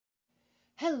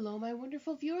Hello, my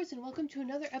wonderful viewers, and welcome to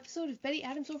another episode of Betty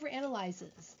Adams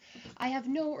Overanalyzes. I have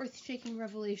no earth-shaking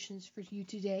revelations for you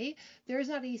today. There is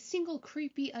not a single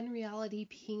creepy unreality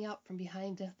peeking out from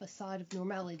behind the facade of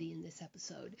normality in this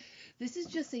episode. This is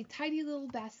just a tidy little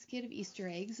basket of Easter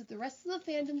eggs that the rest of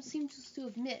the fandom seems to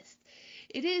have missed.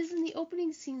 It is in the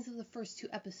opening scenes of the first two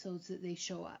episodes that they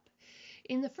show up.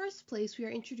 In the first place, we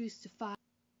are introduced to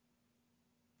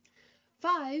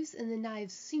Fives in the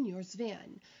Nieves senior's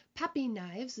van. Papi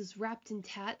Nieves is wrapped in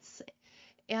tats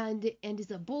and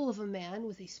is a bull of a man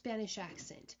with a Spanish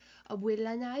accent.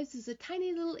 Abuela Nieves is a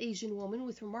tiny little Asian woman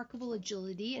with remarkable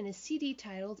agility and a CD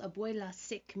titled Abuela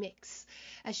Sick Mix.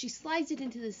 As she slides it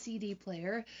into the CD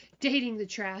player, dating the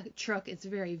truck is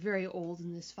very, very old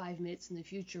in this 5 minutes in the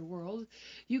future world,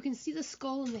 you can see the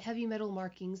skull and the heavy metal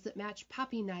markings that match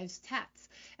Papi Nieves' tats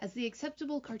as the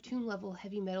acceptable cartoon level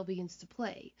heavy metal begins to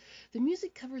play. The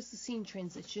music covers the scene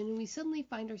transition and we suddenly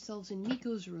find ourselves in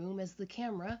Miko's room as the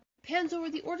camera pans over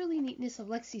the orderly neatness of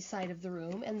Lexi's side of the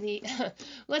room and the,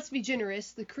 let's be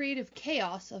generous, the creative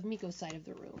chaos of Miko's side of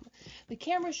the room. The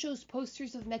camera shows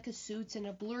posters of mecha suits and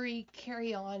a blurry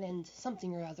Carry On and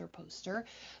something or other poster.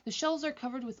 The shelves are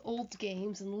covered with old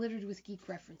games and littered with geek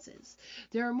references.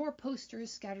 There are more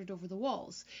posters scattered over the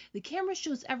walls. The camera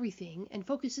shows everything and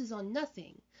focuses on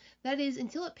nothing. That is,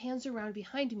 until it pans around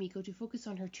behind Miko to focus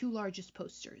on her two largest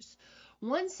posters.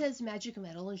 One says Magic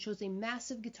Metal and shows a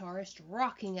massive guitarist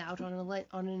rocking out on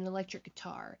an electric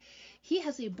guitar. He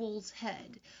has a bull's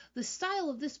head. The style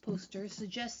of this poster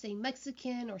suggests a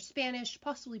Mexican or Spanish,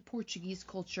 possibly Portuguese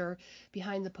culture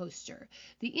behind the poster.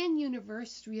 The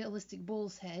in-universe realistic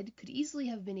bull's head could easily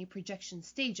have been a projection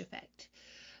stage effect.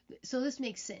 So this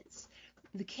makes sense.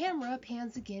 The camera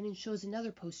pans again and shows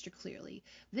another poster clearly.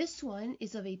 This one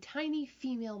is of a tiny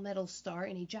female metal star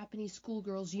in a Japanese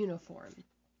schoolgirl's uniform.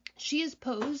 She is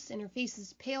posed and her face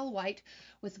is pale white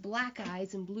with black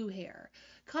eyes and blue hair,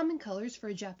 common colors for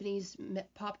a Japanese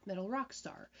pop metal rock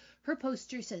star. Her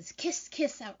poster says, "Kiss,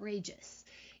 kiss, outrageous."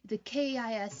 The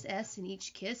K-I-S-S in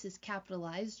each kiss is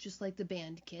capitalized, just like the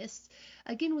band Kiss,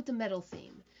 again with the metal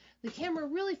theme. The camera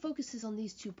really focuses on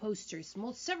these two posters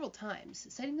several times,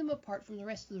 setting them apart from the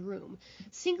rest of the room,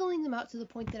 singling them out to the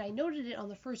point that I noted it on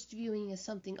the first viewing as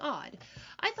something odd.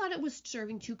 I thought it was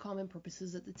serving two common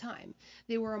purposes at the time.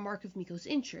 They were a mark of Miko's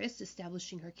interest,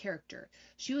 establishing her character.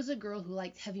 She was a girl who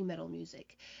liked heavy metal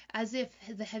music, as if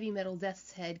the heavy metal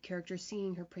Death's Head character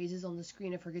singing her praises on the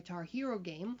screen of her Guitar Hero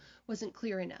game wasn't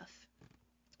clear enough.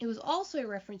 It was also a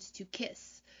reference to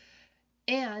Kiss,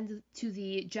 and to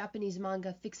the Japanese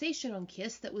manga fixation on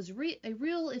Kiss that was a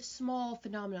real, if small,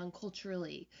 phenomenon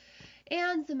culturally.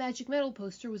 And the Magic Metal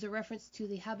poster was a reference to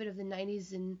the habit of the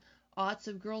 90s and aughts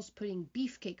of girls putting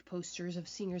beefcake posters of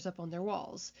singers up on their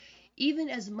walls. Even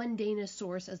as mundane a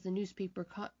source as the newspaper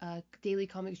daily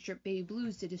comic strip Baby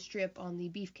Blues did a strip on the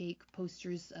beefcake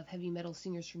posters of heavy metal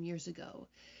singers from years ago.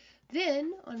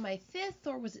 Then, on my fifth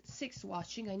or was it sixth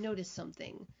watching, I noticed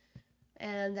something.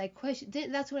 And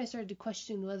that's when I started to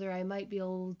question whether I might be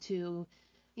able to,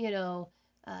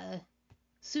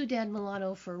 sue Dan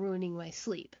Milano for ruining my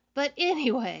sleep. But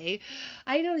anyway,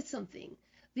 I noticed something.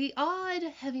 The odd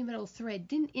heavy metal thread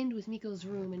didn't end with Miko's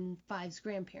room and Five's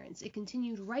grandparents. It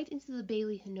continued right into the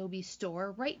Bailey Hinobi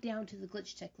store, right down to the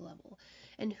glitch tech level.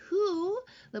 And who,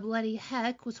 the bloody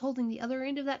heck, was holding the other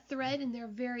end of that thread in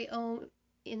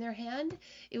their hand?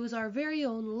 It was our very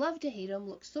own Love to Hate Him,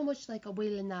 looks so much like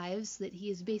Abuela Nieves that he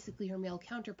is basically her male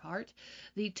counterpart,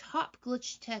 the top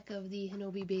glitch tech of the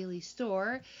Hinobi Bailey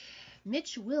store,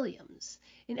 Mitch Williams.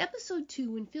 In episode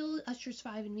 2, when Phil ushers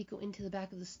Five and Miko into the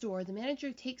back of the store, the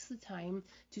manager takes the time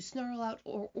to snarl out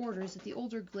orders at the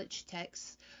older glitch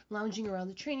techs lounging around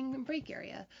the training and break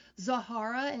area.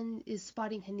 Zahara is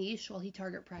spotting Hanish while he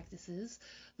target practices.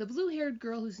 The blue-haired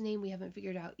girl whose name we haven't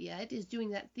figured out yet is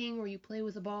doing that thing where you play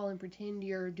with a ball and pretend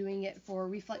you're doing it for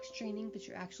reflex training, but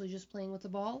you're actually just playing with the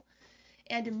ball.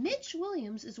 And Mitch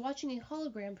Williams is watching a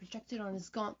hologram projected on his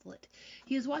gauntlet.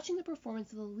 He is watching the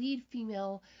performance of the lead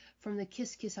female from the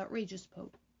Kiss Kiss Outrageous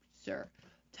poster.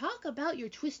 Talk about your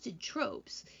twisted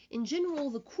tropes. In general,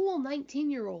 the cool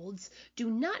 19-year-olds do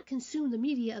not consume the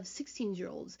media of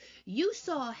 16-year-olds. You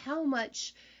saw how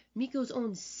much Miko's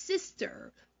own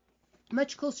sister,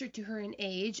 much closer to her in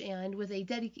age and with a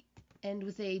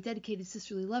dedicated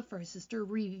sisterly love for her sister,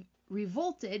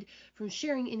 revolted from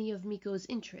sharing any of Miko's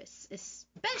interests,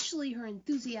 especially her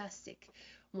enthusiastic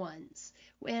ones.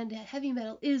 And heavy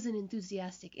metal is an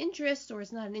enthusiastic interest, or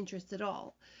it's not an interest at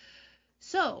all.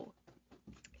 So,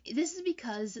 this is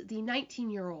because the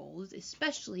 19-year-old,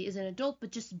 especially, is an adult,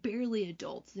 but just barely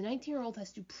adult. The 19-year-old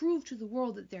has to prove to the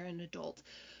world that they're an adult.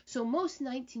 So most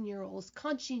 19-year-olds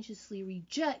conscientiously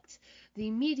reject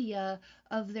the media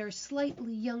of their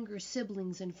slightly younger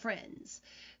siblings and friends.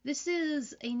 This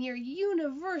is a near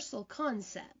universal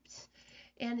concept,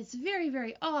 and it's very,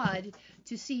 very odd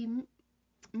to see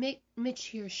Mitch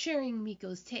here sharing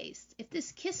Miko's taste. If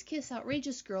this kiss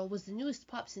outrageous girl was the newest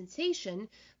pop sensation,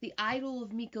 the idol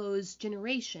of Miko's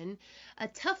generation, a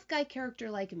tough guy character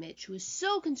like Mitch, who is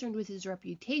so concerned with his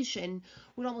reputation,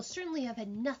 would almost certainly have had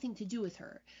nothing to do with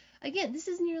her. Again, this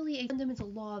is nearly a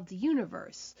fundamental law of the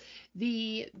universe.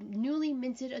 The newly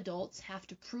minted adults have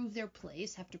to prove their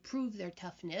place, have to prove their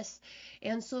toughness,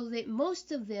 and so that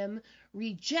most of them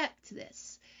reject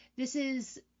this.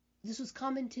 This was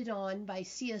commented on by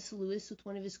C.S. Lewis with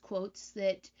one of his quotes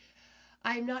that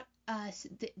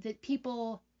that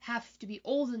people have to be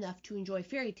old enough to enjoy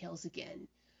fairy tales again.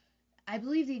 I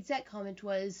believe the exact comment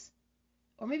was,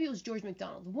 or maybe it was George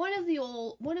MacDonald. One of the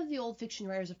old fiction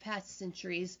writers of past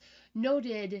centuries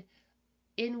noted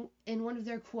in one of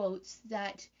their quotes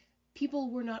that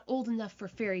people were not old enough for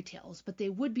fairy tales, but they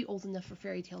would be old enough for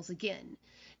fairy tales again.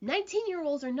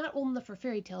 19-year-olds are not old enough for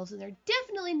fairy tales, and they're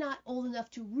definitely not old enough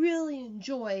to really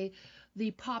enjoy the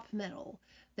pop metal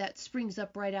that springs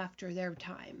up right after their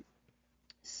time.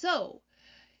 So,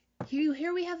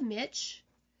 here we have Mitch,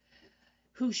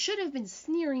 who should have been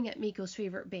sneering at Miko's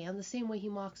favorite band the same way he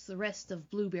mocks the rest of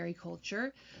blueberry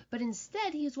culture, but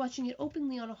instead he is watching it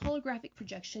openly on a holographic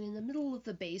projection in the middle of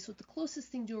the base with the closest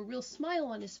thing to a real smile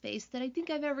on his face that I think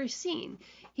I've ever seen.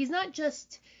 He's not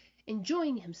just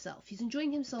enjoying himself, he's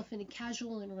enjoying himself in a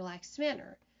casual and relaxed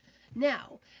manner.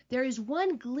 Now, there is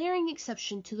one glaring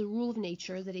exception to the rule of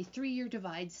nature that a 3-year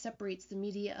divide separates the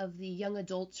media of the young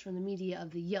adults from the media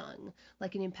of the young,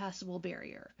 like an impassable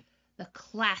barrier. The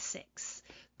classics.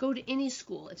 Go to any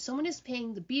school. If someone is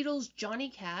paying the Beatles, Johnny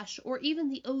Cash, or even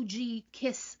the OG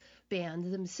Kiss band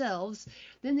themselves,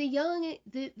 then the young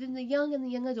and the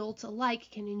young adults alike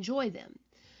can enjoy them.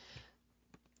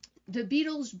 The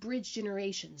Beatles bridge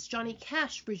generations. Johnny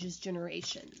Cash bridges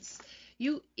generations.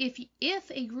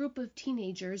 If a group of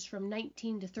teenagers from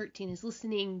 19 to 13 is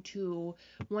listening to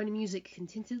one music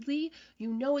contentedly,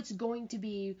 you know it's going to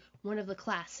be one of the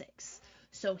classics.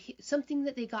 So something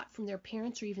that they got from their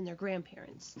parents or even their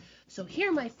grandparents. So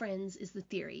here, my friends, is the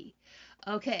theory.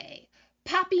 Okay,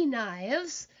 Papi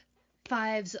Nieves,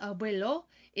 Five's abuelo,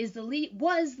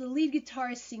 was the lead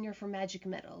guitarist singer for Magic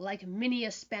Metal. Like many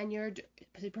a Spaniard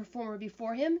performer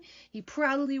before him, he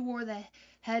proudly wore the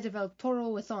head of El Toro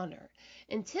with honor,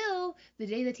 until the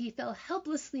day that he fell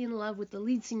helplessly in love with the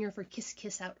lead singer for Kiss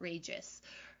Kiss Outrageous.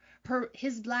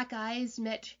 His black eyes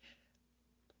met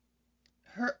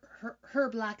her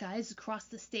black eyes across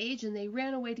the stage, and they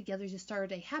ran away together to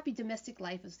start a happy domestic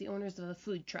life as the owners of a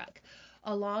food truck.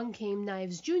 Along came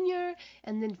Nieves Jr.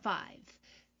 and then Five.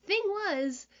 Thing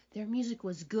was, their music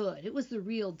was good. It was the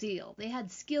real deal. They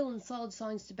had skill and solid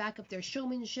songs to back up their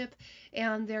showmanship,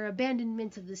 and their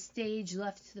abandonment of the stage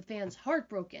left the fans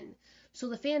heartbroken. So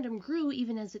the fandom grew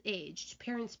even as it aged.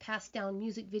 Parents passed down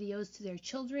music videos to their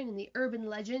children, and the urban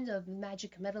legend of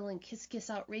Magic Metal and Kiss Kiss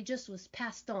Outrageous was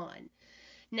passed on.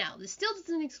 Now, this still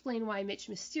doesn't explain why Mitch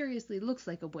mysteriously looks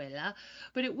like Abuela,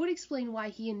 but it would explain why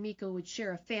he and Miko would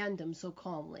share a fandom so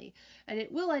calmly, and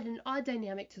it will add an odd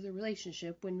dynamic to the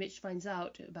relationship when Mitch finds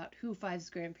out about who Five's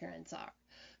grandparents are.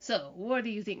 So, what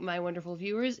do you think, my wonderful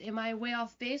viewers? Am I way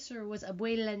off base, or was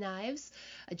Abuela Nieves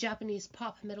a Japanese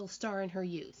pop metal star in her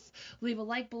youth? Leave a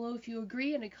like below if you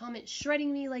agree, and a comment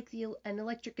shredding me like an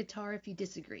electric guitar if you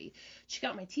disagree. Check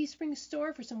out my Teespring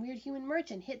store for some weird human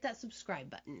merch, and hit that subscribe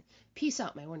button. Peace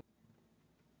out, my wonderful